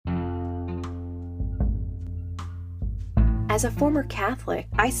As a former Catholic,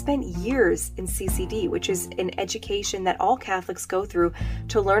 I spent years in CCD, which is an education that all Catholics go through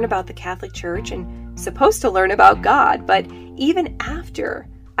to learn about the Catholic Church and supposed to learn about God. But even after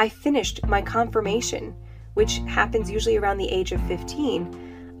I finished my confirmation, which happens usually around the age of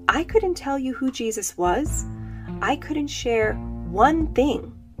 15, I couldn't tell you who Jesus was. I couldn't share one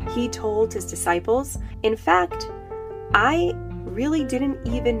thing he told his disciples. In fact, I really didn't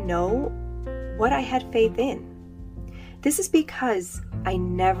even know what I had faith in. This is because I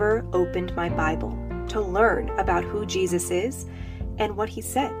never opened my Bible to learn about who Jesus is and what he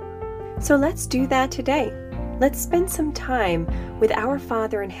said. So let's do that today. Let's spend some time with our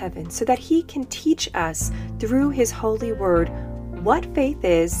Father in heaven so that he can teach us through his holy word what faith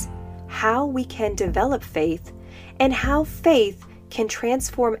is, how we can develop faith, and how faith can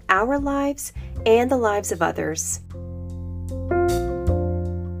transform our lives and the lives of others.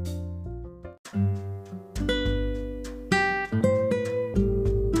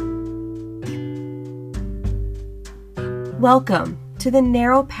 Welcome to the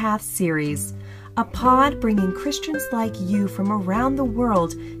Narrow Path series, a pod bringing Christians like you from around the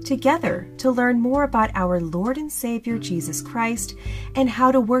world together to learn more about our Lord and Savior Jesus Christ and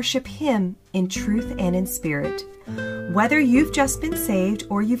how to worship him in truth and in spirit. Whether you've just been saved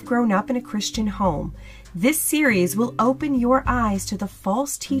or you've grown up in a Christian home, this series will open your eyes to the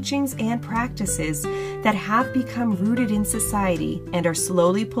false teachings and practices that have become rooted in society and are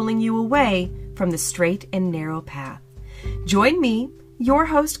slowly pulling you away from the straight and narrow path. Join me, your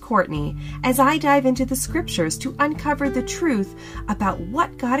host Courtney, as I dive into the scriptures to uncover the truth about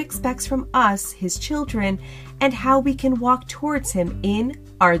what God expects from us, his children, and how we can walk towards him in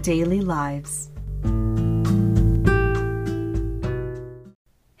our daily lives.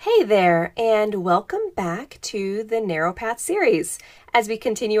 Hey there, and welcome back to the Narrow Path series as we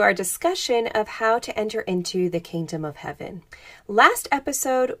continue our discussion of how to enter into the kingdom of heaven. Last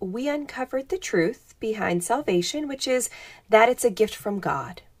episode, we uncovered the truth behind salvation, which is that it's a gift from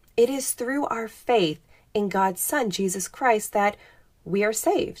God. It is through our faith in God's Son, Jesus Christ, that we are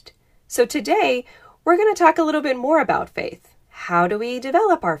saved. So today, we're going to talk a little bit more about faith. How do we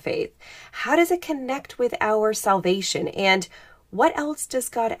develop our faith? How does it connect with our salvation? And what else does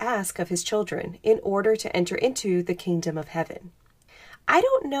God ask of his children in order to enter into the kingdom of heaven? I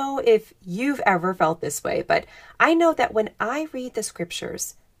don't know if you've ever felt this way, but I know that when I read the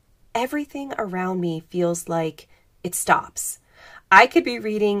scriptures, everything around me feels like it stops. I could be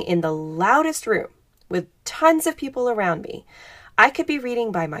reading in the loudest room with tons of people around me. I could be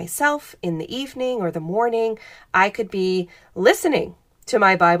reading by myself in the evening or the morning. I could be listening to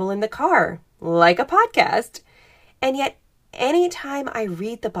my Bible in the car, like a podcast. And yet, anytime I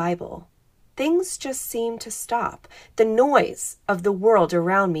read the Bible, things just seem to stop. The noise of the world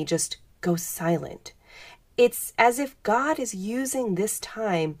around me just goes silent. It's as if God is using this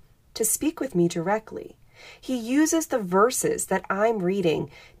time to speak with me directly. He uses the verses that I'm reading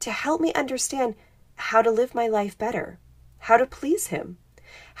to help me understand how to live my life better, how to please him,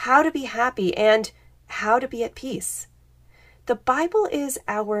 how to be happy, and how to be at peace. The Bible is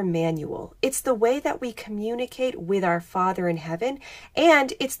our manual. It's the way that we communicate with our Father in heaven,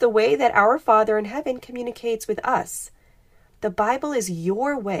 and it's the way that our Father in heaven communicates with us. The Bible is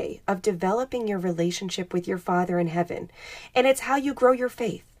your way of developing your relationship with your Father in heaven, and it's how you grow your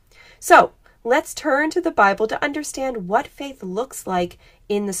faith. So, let's turn to the Bible to understand what faith looks like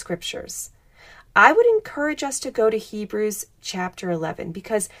in the scriptures. I would encourage us to go to Hebrews chapter 11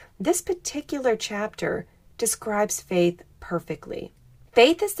 because this particular chapter describes faith perfectly.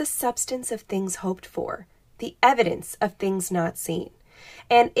 Faith is the substance of things hoped for, the evidence of things not seen.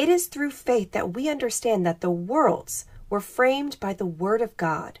 And it is through faith that we understand that the worlds were framed by the word of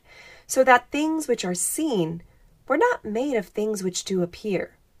God, so that things which are seen were not made of things which do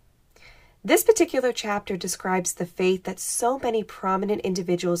appear. This particular chapter describes the faith that so many prominent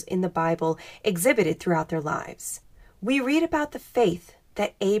individuals in the Bible exhibited throughout their lives. We read about the faith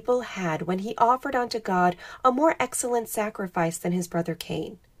that Abel had when he offered unto God a more excellent sacrifice than his brother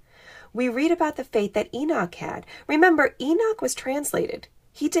Cain. We read about the faith that Enoch had. Remember, Enoch was translated.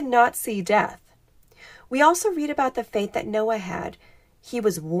 He did not see death. We also read about the faith that Noah had. He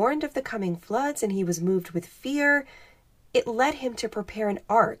was warned of the coming floods and he was moved with fear. It led him to prepare an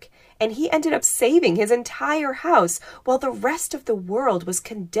ark, and he ended up saving his entire house while the rest of the world was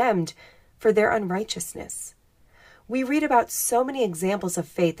condemned for their unrighteousness. We read about so many examples of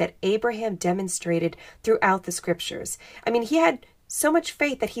faith that Abraham demonstrated throughout the scriptures. I mean, he had so much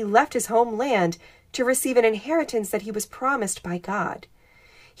faith that he left his homeland to receive an inheritance that he was promised by God.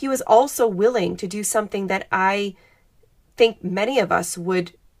 He was also willing to do something that I think many of us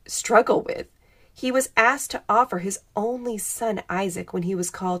would struggle with. He was asked to offer his only son Isaac when he was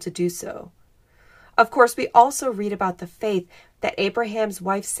called to do so. Of course, we also read about the faith that Abraham's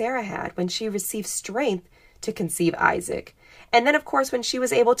wife Sarah had when she received strength to conceive Isaac. And then, of course, when she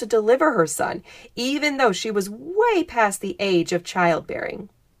was able to deliver her son, even though she was way past the age of childbearing.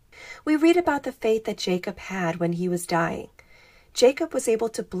 We read about the faith that Jacob had when he was dying. Jacob was able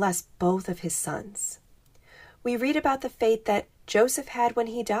to bless both of his sons. We read about the faith that Joseph had when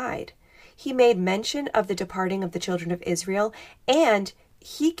he died. He made mention of the departing of the children of Israel, and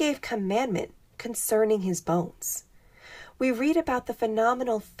he gave commandment concerning his bones. We read about the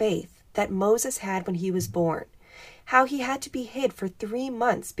phenomenal faith that Moses had when he was born, how he had to be hid for 3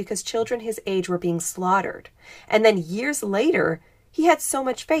 months because children his age were being slaughtered. And then years later, he had so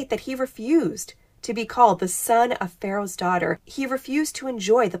much faith that he refused to be called the son of Pharaoh's daughter. He refused to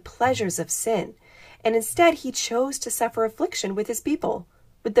enjoy the pleasures of sin, and instead he chose to suffer affliction with his people,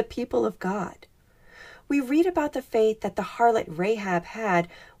 with the people of God. We read about the faith that the harlot Rahab had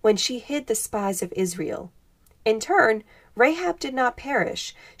when she hid the spies of Israel. In turn, Rahab did not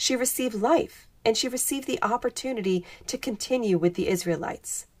perish. She received life, and she received the opportunity to continue with the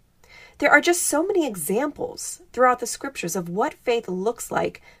Israelites. There are just so many examples throughout the scriptures of what faith looks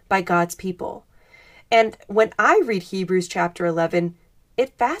like by God's people. And when I read Hebrews chapter 11,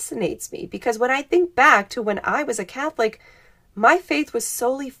 it fascinates me because when I think back to when I was a Catholic, my faith was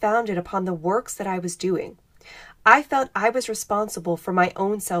solely founded upon the works that I was doing. I felt I was responsible for my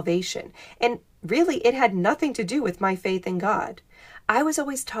own salvation, and really it had nothing to do with my faith in God. I was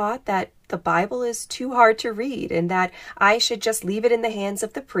always taught that the Bible is too hard to read and that I should just leave it in the hands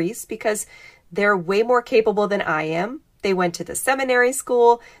of the priests because they're way more capable than I am. They went to the seminary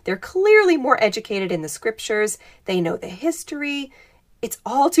school. They're clearly more educated in the scriptures. They know the history. It's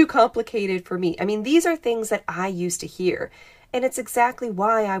all too complicated for me. I mean, these are things that I used to hear, and it's exactly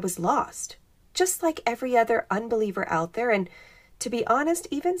why I was lost, just like every other unbeliever out there, and to be honest,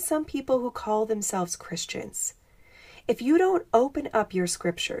 even some people who call themselves Christians. If you don't open up your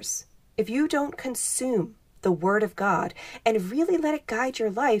scriptures, if you don't consume the Word of God and really let it guide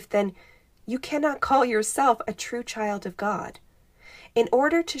your life, then you cannot call yourself a true child of God. In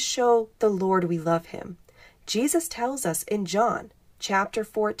order to show the Lord we love Him, Jesus tells us in John chapter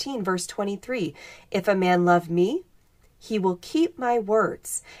 14, verse 23, "If a man love me, he will keep my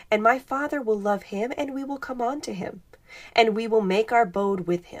words, and my Father will love him, and we will come unto him, and we will make our abode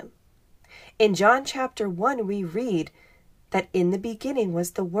with him." In John chapter 1, we read that in the beginning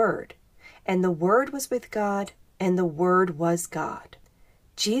was the Word, and the Word was with God, and the Word was God.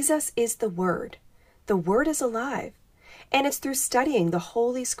 Jesus is the Word. The Word is alive, and it's through studying the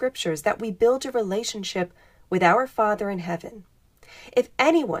Holy Scriptures that we build a relationship with our Father in heaven. If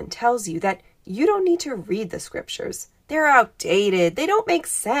anyone tells you that you don't need to read the Scriptures, they're outdated, they don't make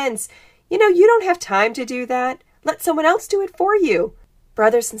sense, you don't have time to do that, let someone else do it for you.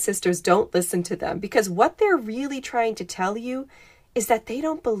 Brothers and sisters, don't listen to them, because what they're really trying to tell you is that they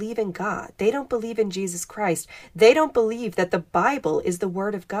don't believe in God. They don't believe in Jesus Christ. They don't believe that the Bible is the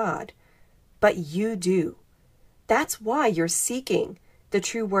Word of God. But you do. That's why you're seeking the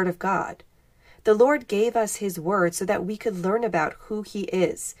true Word of God. The Lord gave us His Word so that we could learn about who He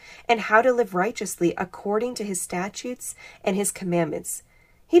is and how to live righteously according to His statutes and His commandments.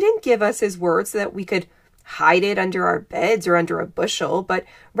 He didn't give us His Word so that we could hide it under our beds or under a bushel, but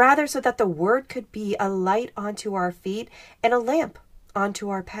rather so that the Word could be a light onto our feet and a lamp onto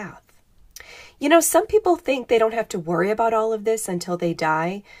our path. Some people think they don't have to worry about all of this until they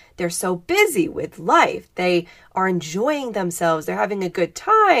die. They're so busy with life. They are enjoying themselves. They're having a good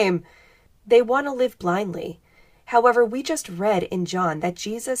time. They want to live blindly. However, we just read in John that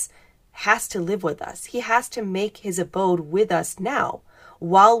Jesus has to live with us. He has to make His abode with us now,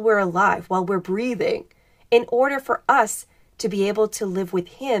 while we're alive, while we're breathing, in order for us to be able to live with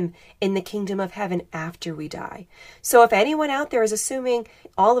Him in the kingdom of heaven after we die. So if anyone out there is assuming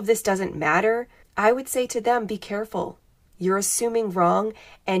all of this doesn't matter, I would say to them, be careful. You're assuming wrong,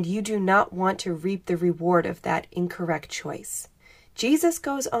 and you do not want to reap the reward of that incorrect choice. Jesus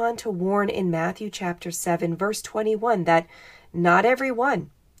goes on to warn in Matthew chapter 7, verse 21, that not every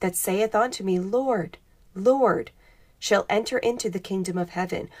one that saith unto me, Lord, Lord, shall enter into the kingdom of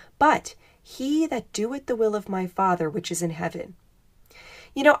heaven, but he that doeth the will of my Father which is in heaven.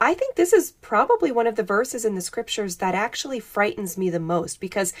 I think this is probably one of the verses in the scriptures that actually frightens me the most,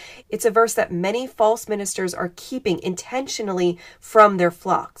 because it's a verse that many false ministers are keeping intentionally from their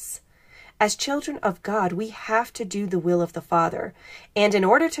flocks. As children of God, we have to do the will of the Father. And in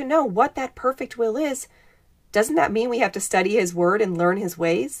order to know what that perfect will is, doesn't that mean we have to study His Word and learn His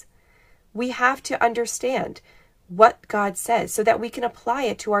ways? We have to understand what God says so that we can apply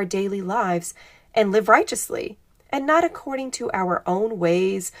it to our daily lives and live righteously, and not according to our own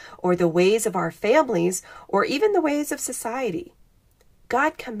ways or the ways of our families or even the ways of society.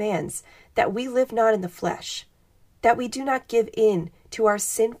 God commands that we live not in the flesh, that we do not give in to our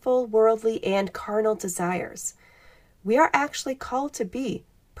sinful, worldly, and carnal desires. We are actually called to be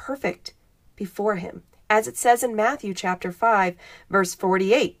perfect before Him. As it says in Matthew chapter 5, verse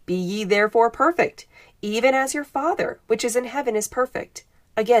 48, "Be ye therefore perfect, even as your Father, which is in heaven, is perfect."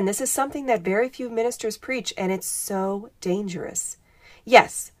 Again, this is something that very few ministers preach, and it's so dangerous.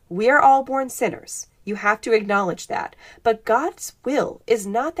 Yes, we are all born sinners. You have to acknowledge that. But God's will is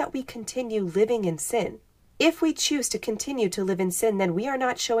not that we continue living in sin. If we choose to continue to live in sin, then we are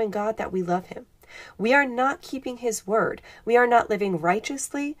not showing God that we love Him. We are not keeping His word. We are not living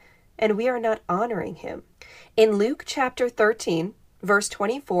righteously, and we are not honoring Him. In Luke chapter 13, verse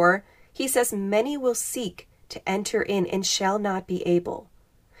 24, He says, "Many will seek to enter in and shall not be able."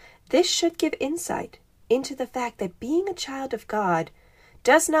 This should give insight into the fact that being a child of God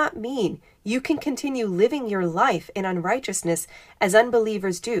does not mean you can continue living your life in unrighteousness as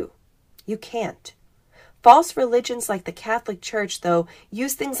unbelievers do. You can't. False religions like the Catholic Church, though,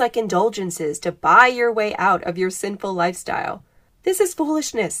 use things like indulgences to buy your way out of your sinful lifestyle. This is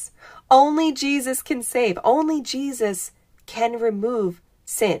foolishness. Only Jesus can save. Only Jesus can remove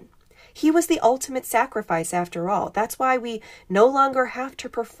sin. He was the ultimate sacrifice after all. That's why we no longer have to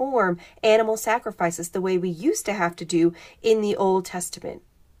perform animal sacrifices the way we used to have to do in the Old Testament.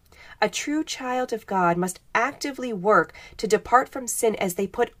 A true child of God must actively work to depart from sin as they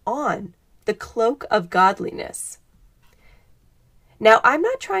put on the cloak of godliness. Now, I'm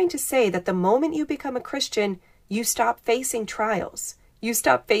not trying to say that the moment you become a Christian, you stop facing trials. You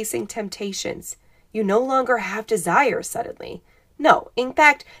stop facing temptations. You no longer have desires suddenly. No, in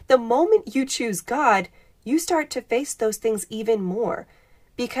fact, the moment you choose God, you start to face those things even more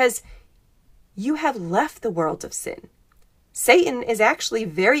because you have left the world of sin. Satan is actually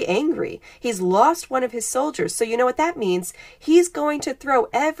very angry. He's lost one of his soldiers. So you know what that means? He's going to throw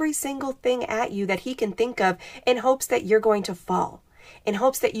every single thing at you that he can think of in hopes that you're going to fall, in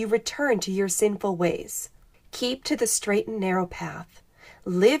hopes that you return to your sinful ways. Keep to the straight and narrow path.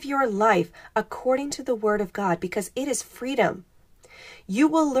 Live your life according to the word of God because it is freedom. You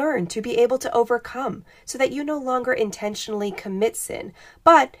will learn to be able to overcome so that you no longer intentionally commit sin,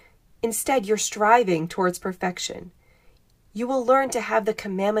 but instead you're striving towards perfection. You will learn to have the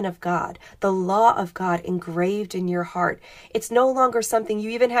commandment of God, the law of God engraved in your heart. It's no longer something you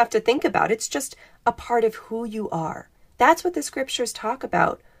even have to think about. It's just a part of who you are. That's what the scriptures talk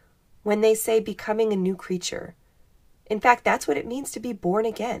about when they say becoming a new creature. In fact, that's what it means to be born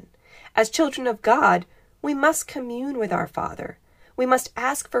again. As children of God, we must commune with our Father. We must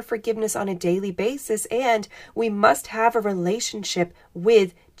ask for forgiveness on a daily basis, and we must have a relationship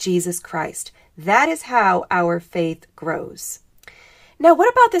with Jesus Christ. That is how our faith grows. Now,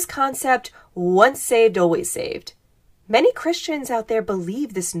 what about this concept, once saved, always saved? Many Christians out there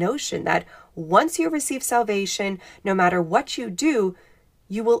believe this notion that once you receive salvation, no matter what you do,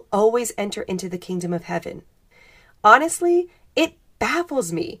 you will always enter into the kingdom of heaven. Honestly, it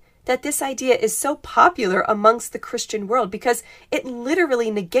baffles me that this idea is so popular amongst the Christian world because it literally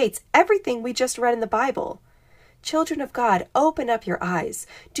negates everything we just read in the Bible. Children of God, open up your eyes.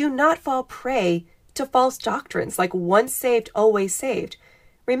 Do not fall prey to false doctrines like once saved, always saved.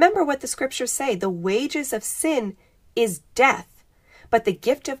 Remember what the scriptures say. The wages of sin is death, but the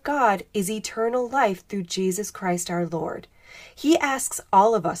gift of God is eternal life through Jesus Christ our Lord. He asks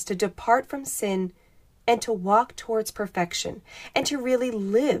all of us to depart from sin and to walk towards perfection and to really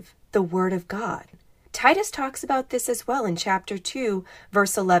live the word of God. Titus talks about this as well in chapter 2,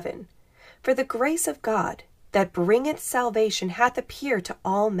 verse 11. "For the grace of God that bringeth salvation hath appeared to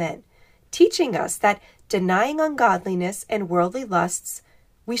all men, teaching us that denying ungodliness and worldly lusts,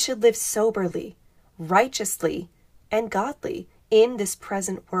 we should live soberly, righteously, and godly in this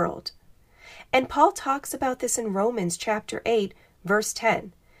present world." And Paul talks about this in Romans chapter 8, verse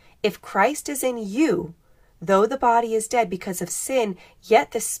 10. "If Christ is in you, though the body is dead because of sin,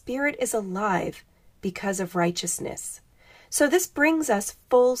 yet the spirit is alive because of righteousness." So this brings us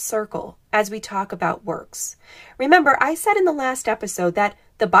full circle as we talk about works. Remember, I said in the last episode that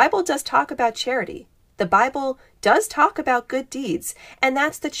the Bible does talk about charity. The Bible does talk about good deeds, and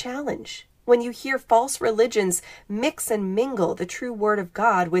that's the challenge. When you hear false religions mix and mingle the true word of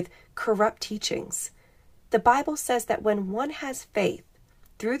God with corrupt teachings, the Bible says that when one has faith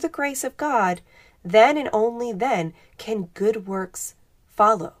through the grace of God, then and only then can good works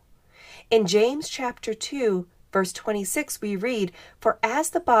follow. In James chapter 2, verse 26, we read, "For as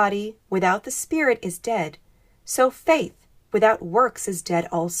the body without the spirit is dead, so faith without works is dead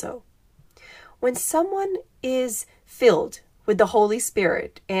also." When someone is filled with the Holy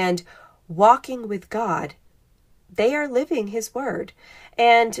Spirit and walking with God, they are living His Word.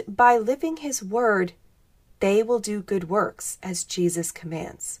 And by living His Word, they will do good works as Jesus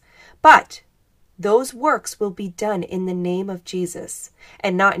commands. But those works will be done in the name of Jesus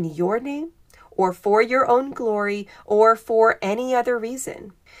and not in your name or for your own glory or for any other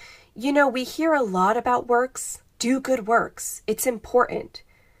reason. You know, we hear a lot about works. Do good works. It's important.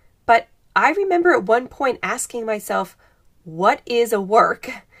 But I remember at one point asking myself, what is a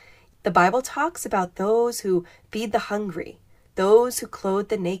work? The Bible talks about those who feed the hungry, those who clothe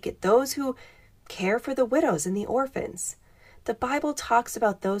the naked, those who care for the widows and the orphans. The Bible talks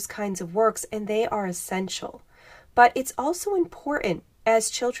about those kinds of works, and they are essential. But it's also important as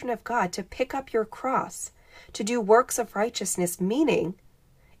children of God to pick up your cross, to do works of righteousness, meaning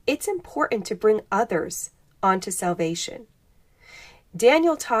it's important to bring others onto salvation.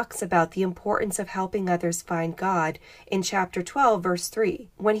 Daniel talks about the importance of helping others find God in chapter 12, verse 3,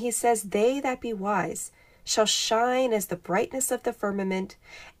 when he says, "They that be wise shall shine as the brightness of the firmament,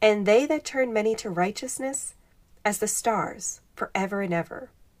 and they that turn many to righteousness as the stars forever and ever."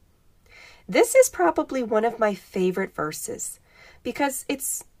 This is probably one of my favorite verses because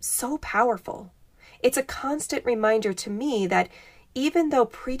it's so powerful. It's a constant reminder to me that even though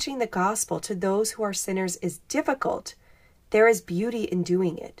preaching the gospel to those who are sinners is difficult, there is beauty in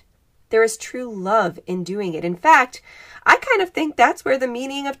doing it. There is true love in doing it. In fact, I kind of think that's where the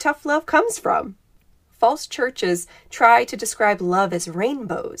meaning of tough love comes from. False churches try to describe love as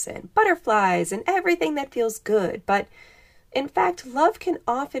rainbows and butterflies and everything that feels good. But in fact, love can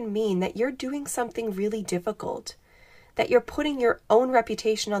often mean that you're doing something really difficult, that you're putting your own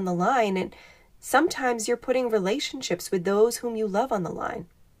reputation on the line, and sometimes you're putting relationships with those whom you love on the line.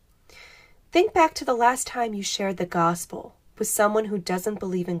 Think back to the last time you shared the gospel with someone who doesn't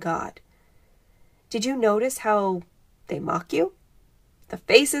believe in God. Did you notice how they mock you? The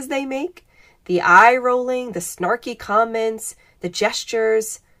faces they make? The eye rolling, the snarky comments, the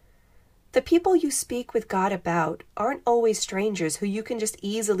gestures. The people you speak with God about aren't always strangers who you can just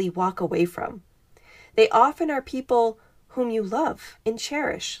easily walk away from. They often are people whom you love and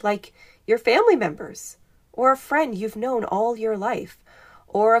cherish, like your family members, or a friend you've known all your life,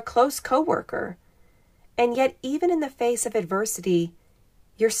 or a close coworker. And yet, even in the face of adversity,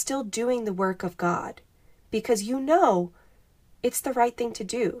 you're still doing the work of God because you know it's the right thing to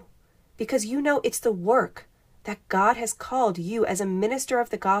do. Because you know it's the work that God has called you as a minister of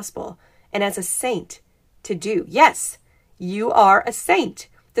the gospel and as a saint to do. Yes, you are a saint.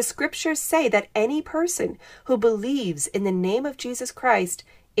 The scriptures say that any person who believes in the name of Jesus Christ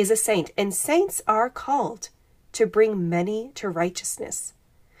is a saint, and saints are called to bring many to righteousness.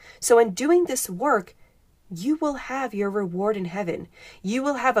 So in doing this work, you will have your reward in heaven. You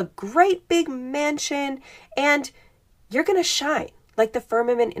will have a great big mansion, and you're going to shine like the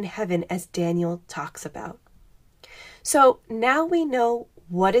firmament in heaven, as Daniel talks about. So now we know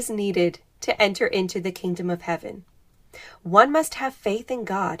what is needed to enter into the kingdom of heaven. One must have faith in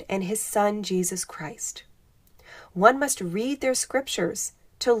God and His Son, Jesus Christ. One must read their scriptures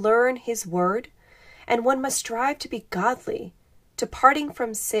to learn His word, and one must strive to be godly, departing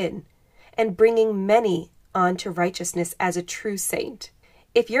from sin, and bringing many on to righteousness as a true saint.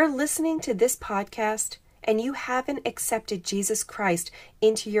 If you're listening to this podcast and you haven't accepted Jesus Christ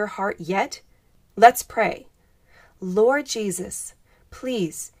into your heart yet, let's pray. Lord Jesus,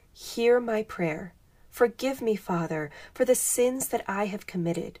 please hear my prayer. Forgive me, Father, for the sins that I have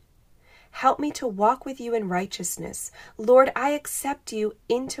committed. Help me to walk with you in righteousness. Lord, I accept you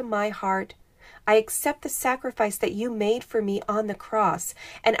into my heart. I accept the sacrifice that you made for me on the cross,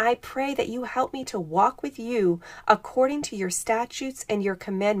 and I pray that you help me to walk with you according to your statutes and your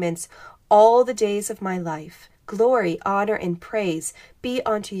commandments all the days of my life. Glory, honor, and praise be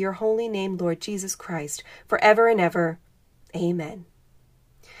unto your holy name, Lord Jesus Christ, forever and ever. Amen.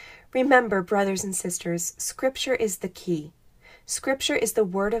 Remember, brothers and sisters, Scripture is the key. Scripture is the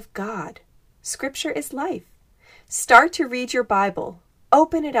Word of God. Scripture is life. Start to read your Bible.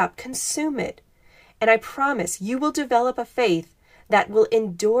 Open it up, consume it, and I promise you will develop a faith that will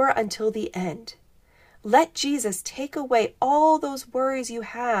endure until the end. Let Jesus take away all those worries you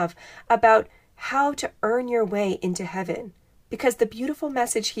have about how to earn your way into heaven. Because the beautiful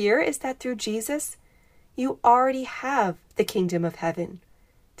message here is that through Jesus, you already have the kingdom of heaven.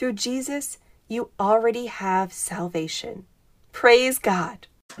 Through Jesus, you already have salvation. Praise God.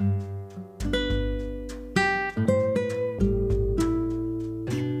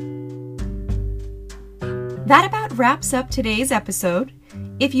 That about wraps up today's episode.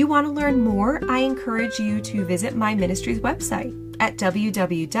 If you want to learn more, I encourage you to visit my ministry's website at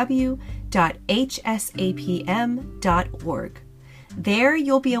www.hsapm.org. There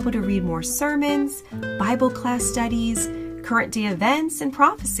you'll be able to read more sermons, Bible class studies, current day events, and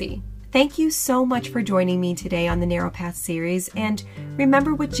prophecy. Thank you so much for joining me today on the Narrow Path series, and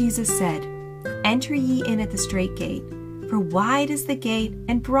remember what Jesus said, "Enter ye in at the strait gate, for wide is the gate,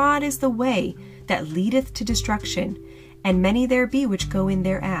 and broad is the way that leadeth to destruction, and many there be which go in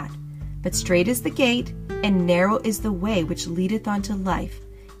thereat. But strait is the gate, and narrow is the way which leadeth unto life,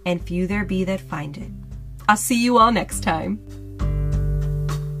 and few there be that find it." I'll see you all next time.